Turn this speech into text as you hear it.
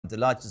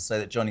delighted to say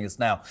that joining us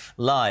now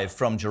live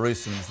from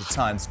Jerusalem is the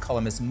Times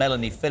columnist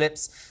Melanie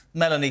Phillips.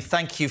 Melanie,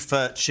 thank you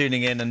for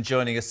tuning in and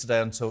joining us today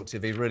on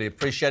talkTV. Really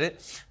appreciate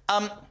it.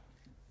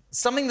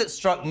 Something that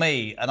struck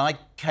me, and I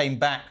came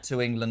back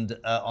to England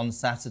on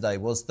Saturday,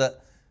 was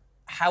that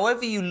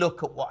however you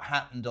look at what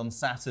happened on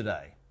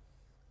Saturday,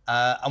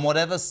 and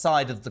whatever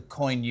side of the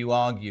coin you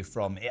argue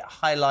from, it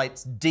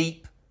highlights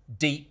deep,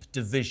 deep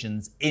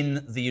divisions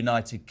in the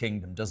United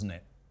Kingdom, doesn't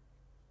it?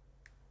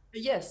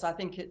 Yes, I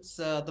think it's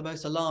the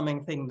most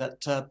alarming thing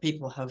that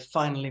people have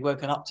finally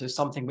woken up to,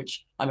 something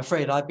which I'm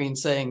afraid I've been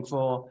saying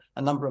for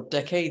a number of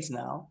decades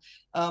now,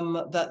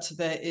 that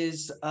there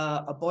is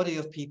a body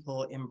of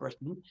people in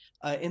Britain,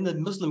 in the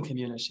Muslim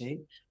community,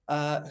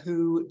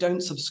 who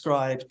don't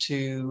subscribe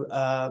to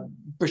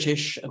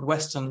British and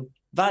Western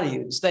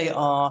values. They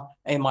are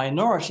a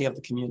minority of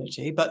the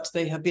community, but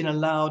they have been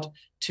allowed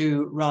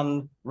to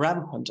run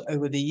rampant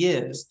over the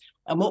years.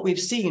 And what we've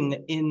seen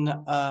in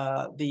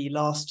the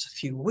last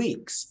few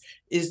weeks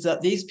is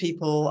that these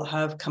people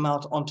have come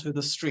out onto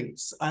the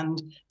streets,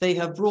 and they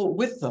have brought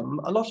with them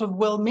a lot of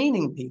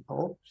well-meaning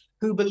people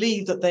who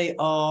believe that they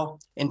are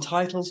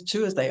entitled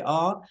to, as they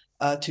are,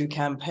 to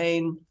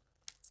campaign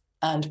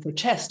and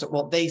protest at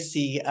what they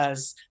see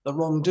as the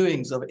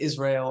wrongdoings of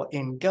Israel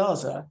in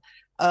Gaza.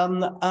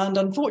 And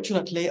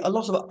unfortunately, a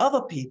lot of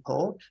other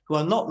people who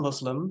are not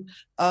Muslim,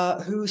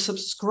 who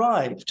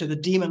subscribe to the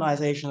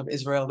demonization of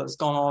Israel that's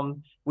gone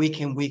on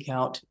week in, week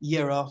out,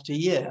 year after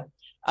year.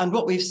 And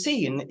what we've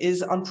seen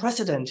is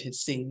unprecedented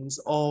scenes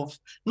of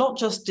not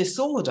just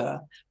disorder,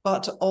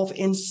 but of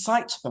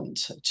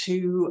incitement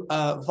to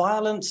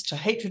violence, to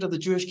hatred of the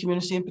Jewish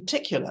community in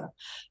particular,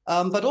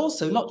 but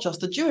also not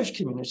just the Jewish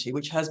community,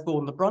 which has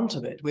borne the brunt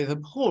of it, with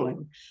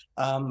appalling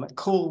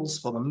calls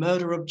for the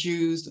murder of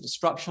Jews, the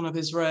destruction of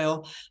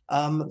Israel,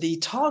 the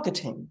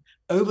targeting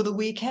over the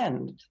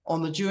weekend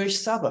on the Jewish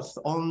Sabbath,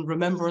 on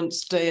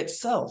Remembrance Day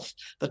itself,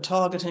 the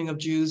targeting of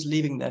Jews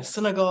leaving their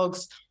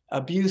synagogues,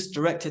 abuse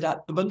directed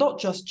at them, but not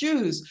just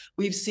Jews.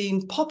 We've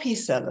seen poppy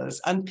sellers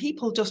and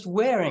people just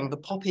wearing the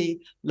poppy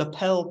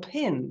lapel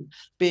pin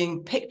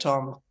being picked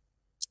on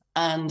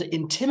and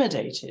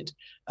intimidated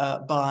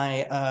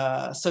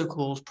by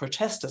so-called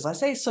protesters. I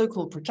say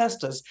so-called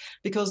protesters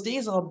because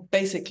these are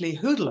basically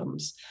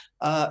hoodlums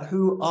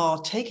who are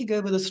taking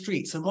over the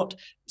streets. And what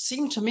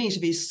seemed to me to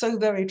be so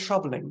very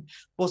troubling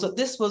was that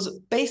this was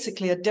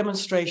basically a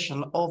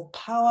demonstration of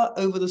power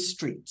over the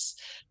streets.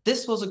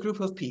 This was a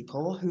group of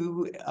people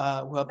who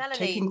were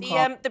taking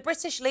part... The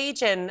British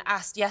Legion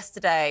asked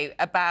yesterday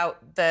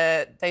about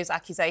those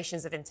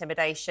accusations of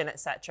intimidation,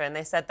 etc., and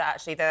they said that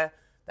actually there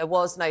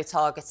was no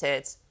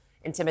targeted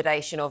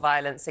intimidation or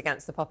violence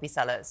against the poppy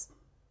sellers.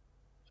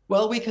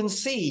 Well, we can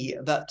see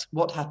that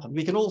what happened.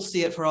 We can all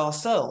see it for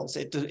ourselves.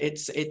 It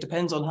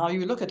depends on how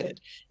you look at it.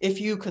 If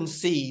you can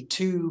see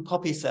two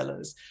poppy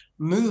sellers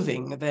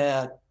moving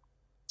the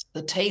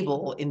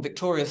table in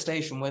Victoria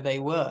Station where they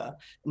were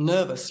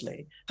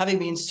nervously, having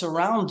been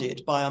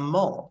surrounded by a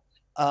mob,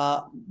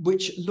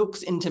 which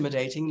looks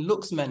intimidating,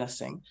 looks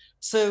menacing.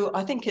 So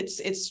I think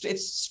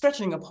it's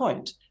stretching a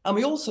point. And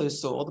we also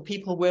saw the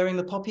people wearing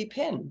the poppy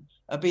pin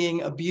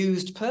being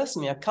abused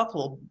personally. A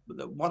couple,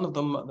 one of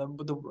them,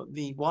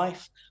 the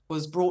wife,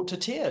 was brought to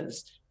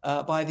tears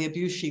by the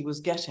abuse she was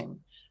getting.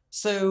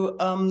 So,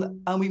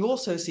 and we've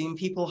also seen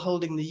people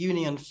holding the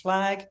Union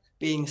flag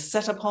being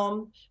set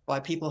upon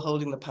by people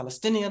holding the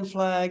Palestinian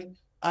flag,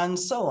 and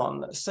so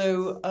on.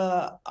 So,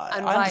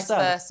 and vice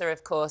versa,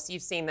 of course.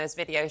 You've seen those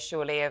videos,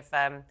 surely, of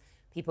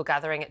people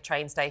gathering at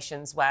train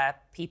stations where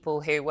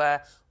people who were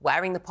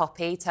wearing the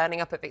poppy,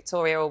 turning up at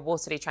Victoria or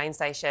Waterloo train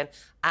station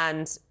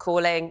and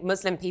calling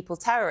Muslim people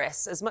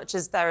terrorists. As much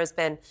as there has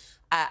been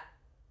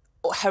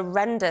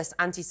horrendous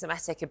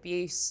anti-Semitic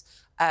abuse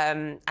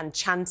and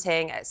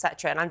chanting,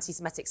 etc., and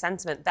anti-Semitic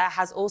sentiment, there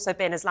has also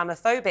been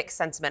Islamophobic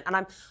sentiment. And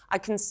I'm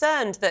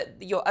concerned that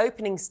your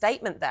opening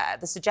statement there,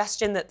 the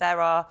suggestion that there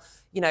are,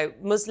 you know,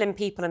 Muslim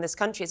people in this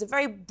country, is a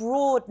very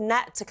broad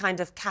net to kind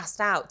of cast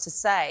out, to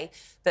say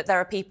that there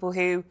are people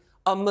who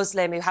are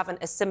Muslim who haven't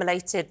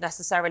assimilated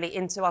necessarily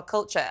into our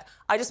culture.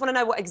 I just want to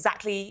know what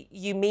exactly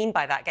you mean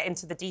by that. Get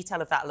into the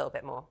detail of that a little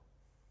bit more.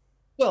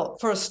 Well,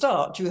 for a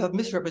start, you have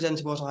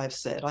misrepresented what I've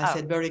said. I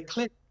said very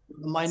clearly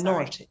the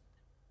minority.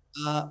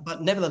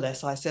 But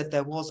nevertheless, I said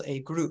there was a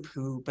group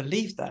who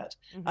believed that.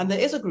 And there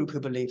is a group who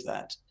believe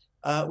that.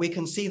 We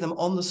can see them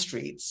on the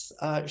streets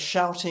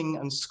shouting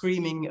and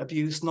screaming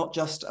abuse, not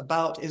just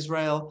about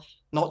Israel,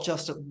 not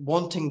just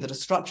wanting the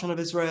destruction of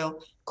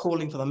Israel,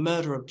 calling for the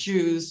murder of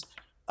Jews.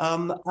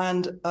 And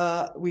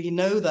we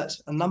know that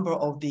a number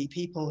of the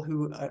people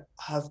who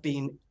have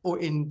been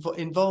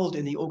involved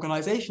in the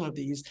organization of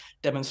these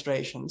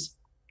demonstrations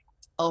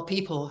are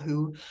people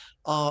who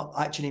are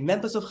actually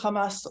members of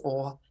Hamas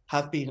or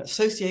have been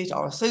associated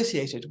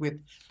with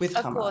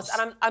Hamas. Of course,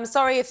 and I'm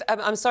sorry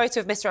to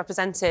have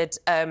misrepresented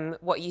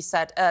what you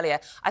said earlier.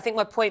 I think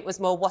my point was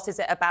more, what is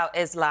it about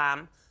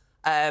Islam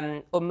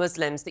or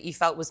Muslims that you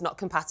felt was not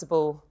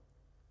compatible,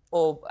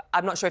 or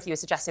I'm not sure if you were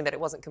suggesting that it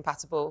wasn't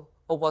compatible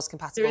or was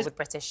compatible with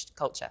British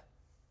culture.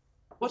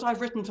 what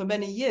I've written for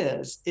many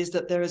years is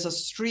that there is a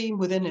stream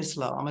within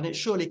Islam, and it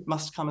surely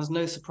must come as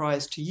no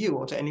surprise to you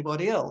or to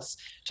anybody else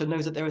to know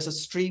that there is a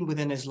stream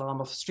within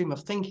Islam, a stream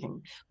of thinking,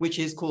 which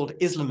is called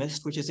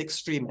Islamist, which is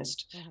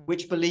extremist,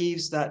 which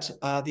believes that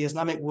the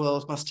Islamic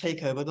world must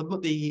take over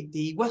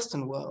the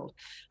Western world.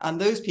 And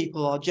those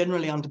people are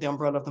generally under the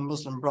umbrella of the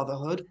Muslim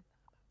Brotherhood.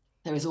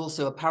 There is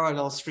also a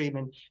parallel stream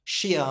in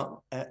Shia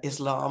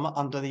Islam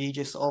under the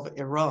aegis of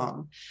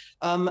Iran.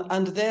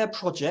 And their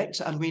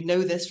project, and we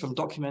know this from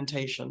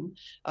documentation,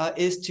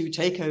 is to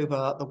take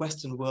over the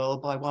Western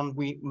world by one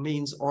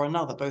means or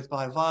another, both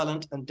by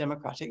violent and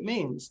democratic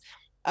means.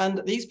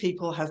 And these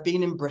people have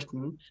been in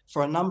Britain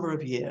for a number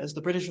of years.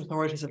 The British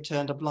authorities have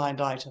turned a blind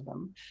eye to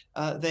them.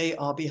 They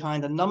are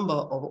behind a number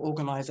of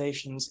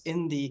organizations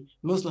in the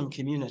Muslim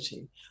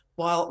community.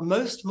 While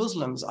most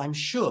Muslims, I'm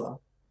sure,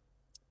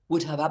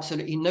 would have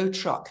absolutely no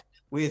truck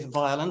with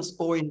violence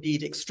or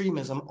indeed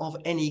extremism of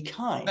any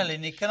kind.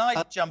 Melanie, can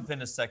I jump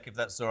in a sec, if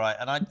that's all right?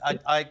 And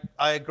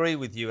I agree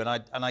with you, and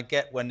I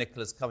get where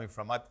Nicola's coming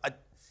from.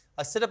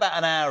 I said about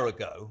an hour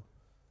ago,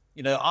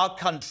 you know, our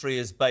country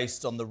is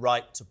based on the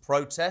right to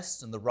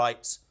protest and the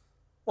right,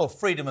 well,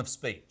 freedom of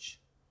speech.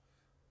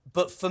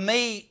 But for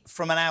me,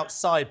 from an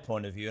outside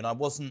point of view, and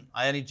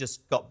I only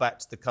just got back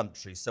to the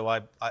country, so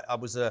I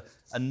was a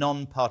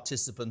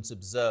non-participant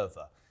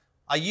observer.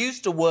 I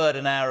used a word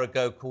an hour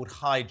ago called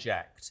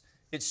hijacked.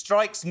 It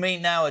strikes me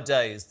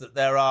nowadays that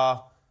there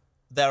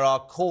are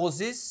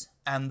causes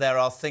and there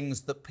are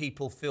things that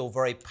people feel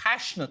very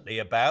passionately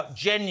about,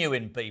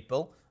 genuine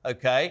people,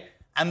 OK,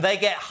 and they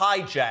get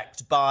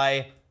hijacked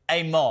by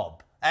a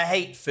mob, a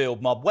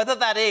hate-filled mob, whether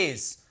that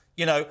is,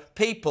 you know,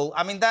 people.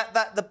 I mean,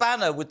 the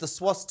banner with the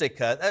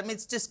swastika, I mean,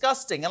 it's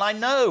disgusting. And I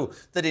know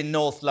that in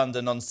North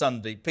London on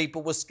Sunday,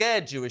 people were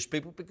scared, Jewish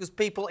people, because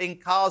people in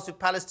cars with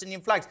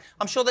Palestinian flags.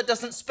 I'm sure that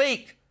doesn't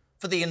speak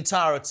for the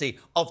entirety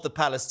of the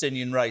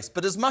Palestinian race.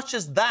 But as much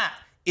as that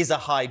is a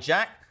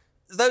hijack,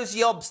 those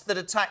yobs that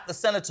attack the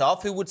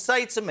Cenotaph, who would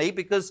say to me,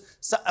 because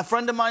a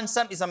friend of mine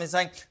sent me something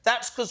saying,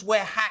 that's because we're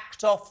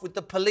hacked off with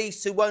the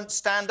police who won't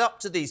stand up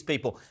to these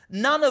people.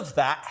 None of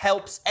that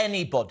helps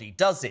anybody,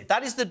 does it?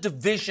 That is the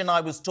division I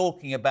was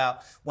talking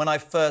about when I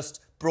first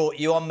brought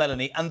you on,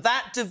 Melanie. And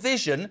that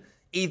division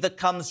either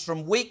comes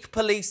from weak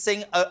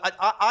policing.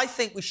 I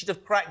think we should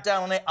have cracked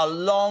down on it a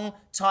long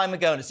time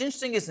ago. And it's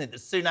interesting, isn't it,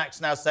 that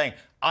Sunak's now saying,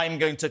 I'm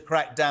going to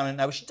crack down on it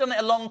now. We should have done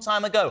it a long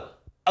time ago,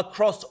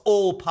 across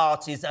all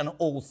parties and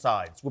all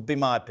sides, would be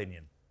my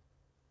opinion.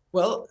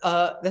 Well,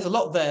 there's a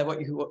lot there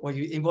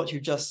in what you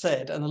just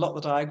said, and a lot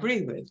that I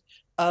agree with.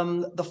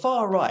 The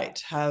far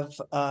right have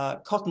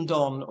cottoned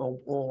on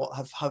or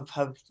have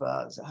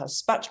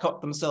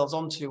spatchcocked themselves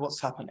onto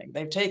what's happening.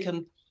 They've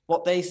taken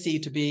what they see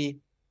to be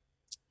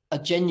a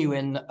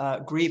genuine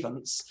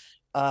grievance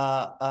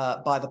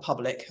by the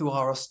public, who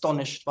are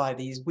astonished by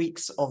these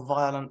weeks of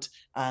violent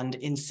and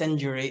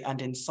incendiary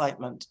and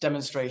incitement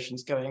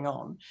demonstrations going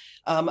on.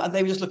 And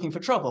they were just looking for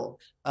trouble.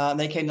 And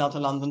they came down to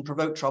London,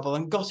 provoked trouble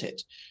and got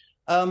it.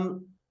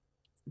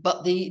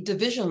 But the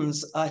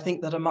divisions, I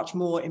think, that are much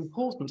more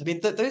important. I mean,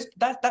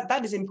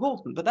 that is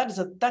important, but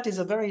that is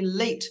a very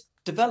late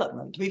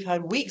development. We've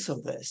had weeks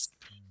of this.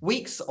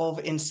 Weeks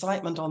of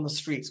incitement on the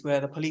streets where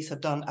the police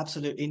have done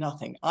absolutely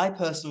nothing. I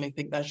personally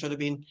think that should have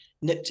been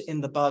nipped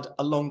in the bud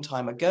a long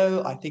time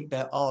ago. I think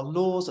there are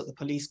laws that the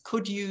police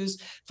could use.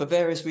 For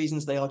various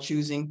reasons, they are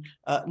choosing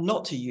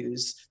not to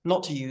use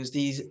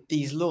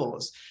these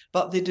laws.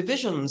 But the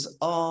divisions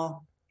are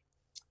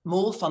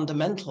more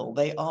fundamental.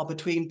 They are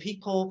between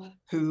people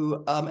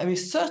who, I mean,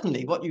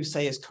 certainly what you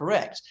say is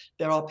correct.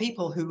 There are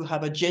people who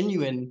have a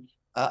genuine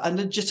and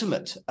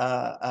legitimate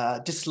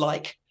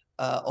dislike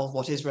of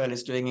what Israel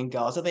is doing in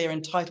Gaza. They are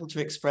entitled to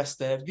express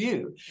their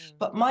view.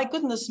 But my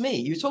goodness me,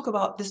 you talk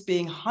about this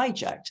being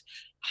hijacked.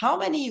 How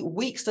many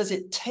weeks does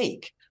it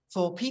take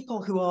for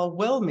people who are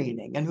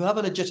well-meaning and who have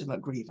a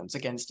legitimate grievance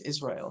against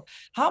Israel?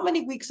 How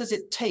many weeks does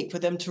it take for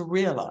them to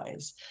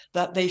realize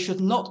that they should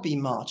not be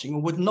marching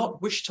or would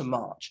not wish to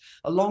march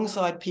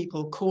alongside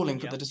people calling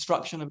for the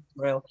destruction of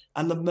Israel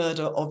and the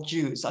murder of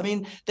Jews? I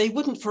mean, they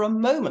wouldn't for a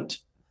moment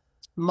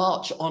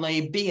march on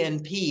a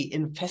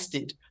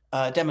BNP-infested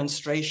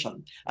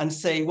demonstration and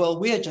say, well,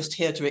 we're just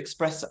here to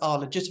express our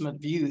legitimate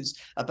views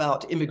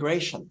about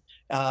immigration,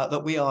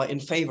 that we are in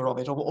favor of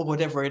it or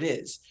whatever it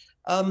is,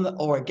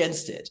 or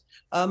against it.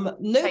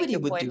 Nobody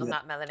would do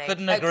that. Melanie.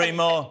 Couldn't agree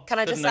more. Can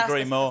I just ask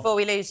this before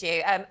we lose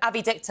you?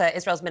 Avi Dikter,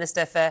 Israel's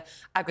Minister for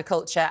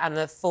Agriculture and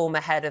the former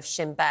head of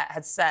Shin Bet,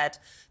 had said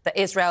that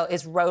Israel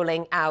is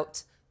rolling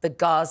out the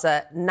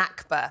Gaza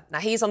Nakba. Now,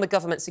 he's on the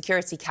government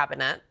security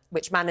cabinet,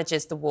 which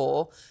manages the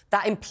war.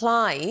 That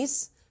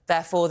implies,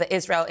 therefore, that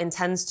Israel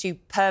intends to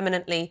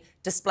permanently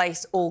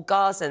displace all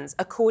Gazans,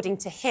 according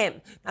to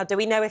him. Now, do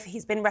we know if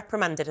he's been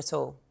reprimanded at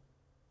all?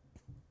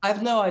 I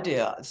have no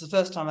idea. It's the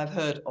first time I've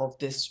heard of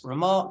this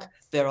remark.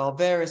 There are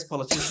various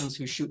politicians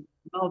who shoot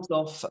mouths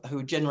off,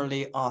 who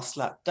generally are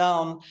slapped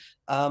down.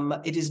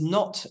 It is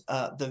not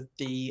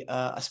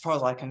as far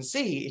as I can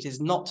see, it is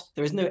not.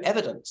 There is no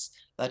evidence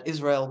that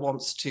Israel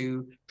wants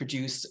to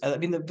produce. I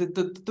mean,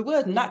 the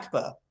word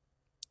Nakba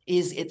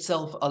is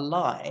itself a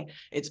lie.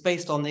 It's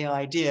based on the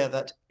idea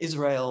that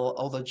Israel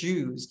or the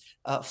Jews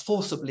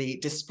forcibly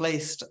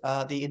displaced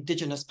the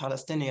indigenous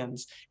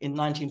Palestinians in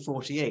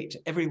 1948.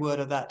 Every word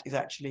of that is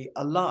actually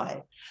a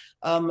lie.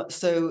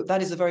 So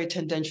that is a very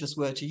tendentious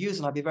word to use,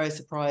 and I'd be very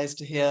surprised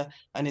to hear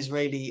an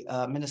Israeli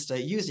minister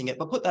using it.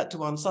 But put that to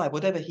one side,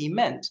 whatever he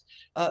meant,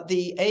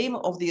 the aim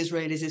of the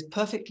Israelis is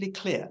perfectly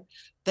clear.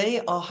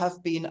 They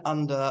have been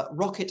under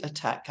rocket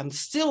attack and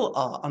still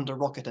are under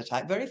rocket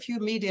attack. Very few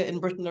media in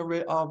Britain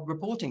are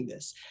reporting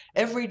this.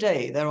 Every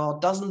day there are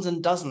dozens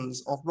and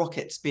dozens of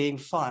rockets being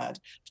fired,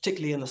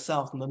 particularly in the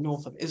south and the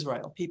north of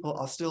Israel. People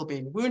are still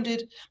being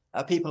wounded.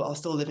 People are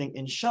still living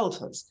in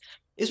shelters.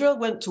 Israel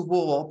went to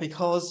war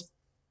because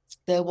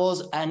there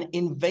was an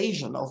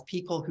invasion of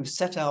people who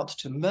set out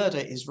to murder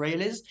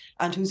Israelis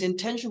and whose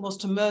intention was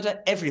to murder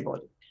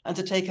everybody and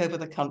to take over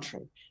the country.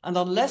 And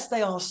unless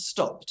they are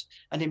stopped,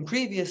 and in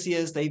previous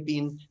years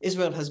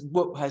Israel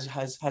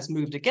has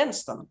moved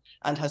against them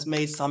and has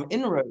made some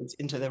inroads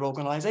into their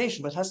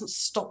organization, but hasn't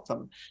stopped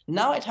them.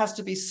 Now it has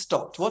to be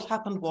stopped. What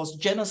happened was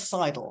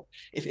genocidal.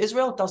 If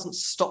Israel doesn't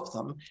stop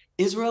them,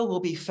 Israel will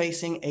be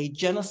facing a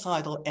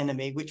genocidal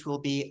enemy which will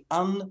be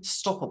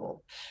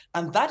unstoppable.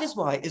 And that is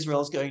why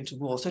Israel is going to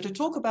war. So to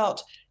talk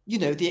about, you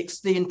know, the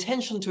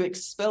intention to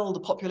expel the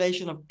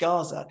population of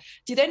Gaza.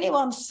 Did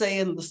anyone say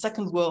in the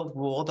Second World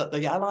War that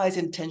the Allies'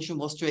 intention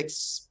was to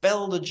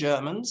expel the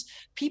Germans?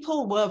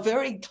 People were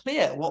very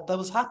clear what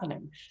was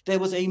happening. There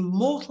was a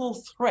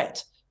mortal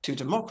threat to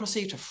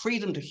democracy, to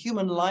freedom, to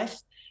human life.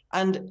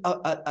 And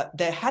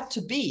there had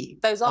to be.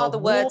 Those are the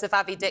words of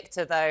Avi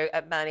Dictor, though,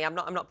 Melanie. I'm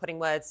not putting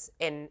words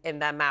in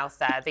their mouth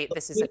there.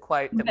 This is a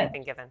quote that we've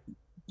been given.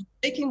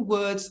 Taking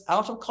words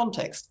out of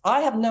context. I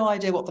have no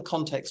idea what the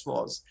context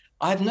was.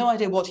 I have no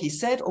idea what he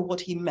said or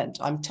what he meant.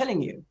 I'm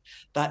telling you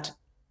that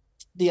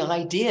the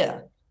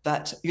idea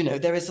that, you know,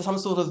 there is some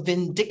sort of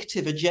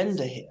vindictive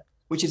agenda here,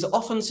 which is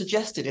often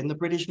suggested in the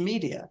British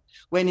media,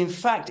 when in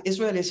fact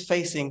Israel is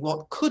facing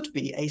what could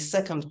be a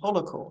second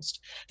Holocaust.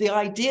 The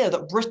idea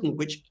that Britain,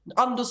 which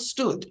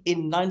understood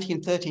in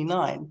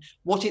 1939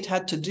 what it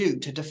had to do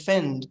to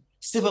defend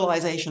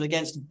civilization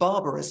against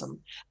barbarism,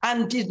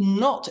 and did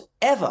not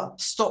ever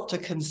stop to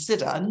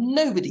consider, and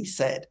nobody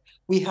said,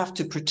 we have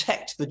to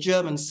protect the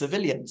German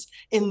civilians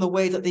in the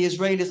way that the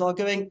Israelis are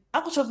going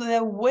out of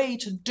their way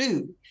to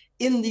do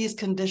in these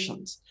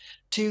conditions.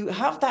 To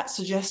have that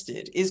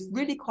suggested is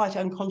really quite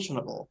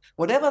unconscionable.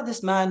 Whatever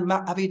this man,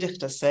 Avi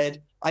Dictor,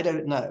 said, I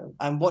don't know.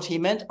 And what he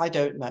meant, I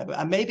don't know.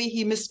 And maybe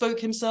he misspoke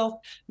himself.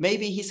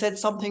 Maybe he said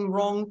something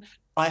wrong.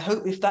 I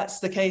hope if that's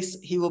the case,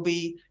 he will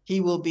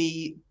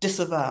be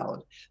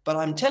disavowed. But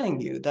I'm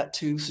telling you that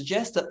to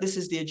suggest that this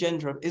is the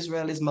agenda of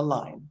Israel is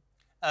malign.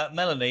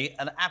 Melanie,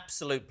 an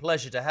absolute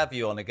pleasure to have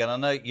you on again. I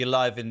know you're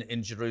live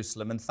in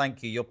Jerusalem, and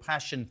thank you. Your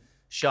passion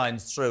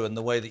shines through, and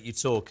the way that you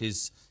talk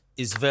is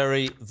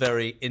very,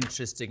 very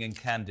interesting and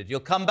candid. You'll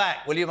come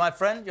back, will you, my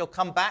friend? You'll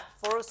come back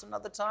for us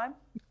another time?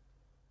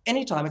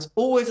 Anytime. It's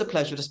always a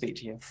pleasure to speak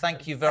to you.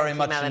 Thank you very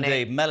much Melanie.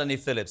 indeed. Melanie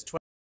Phillips.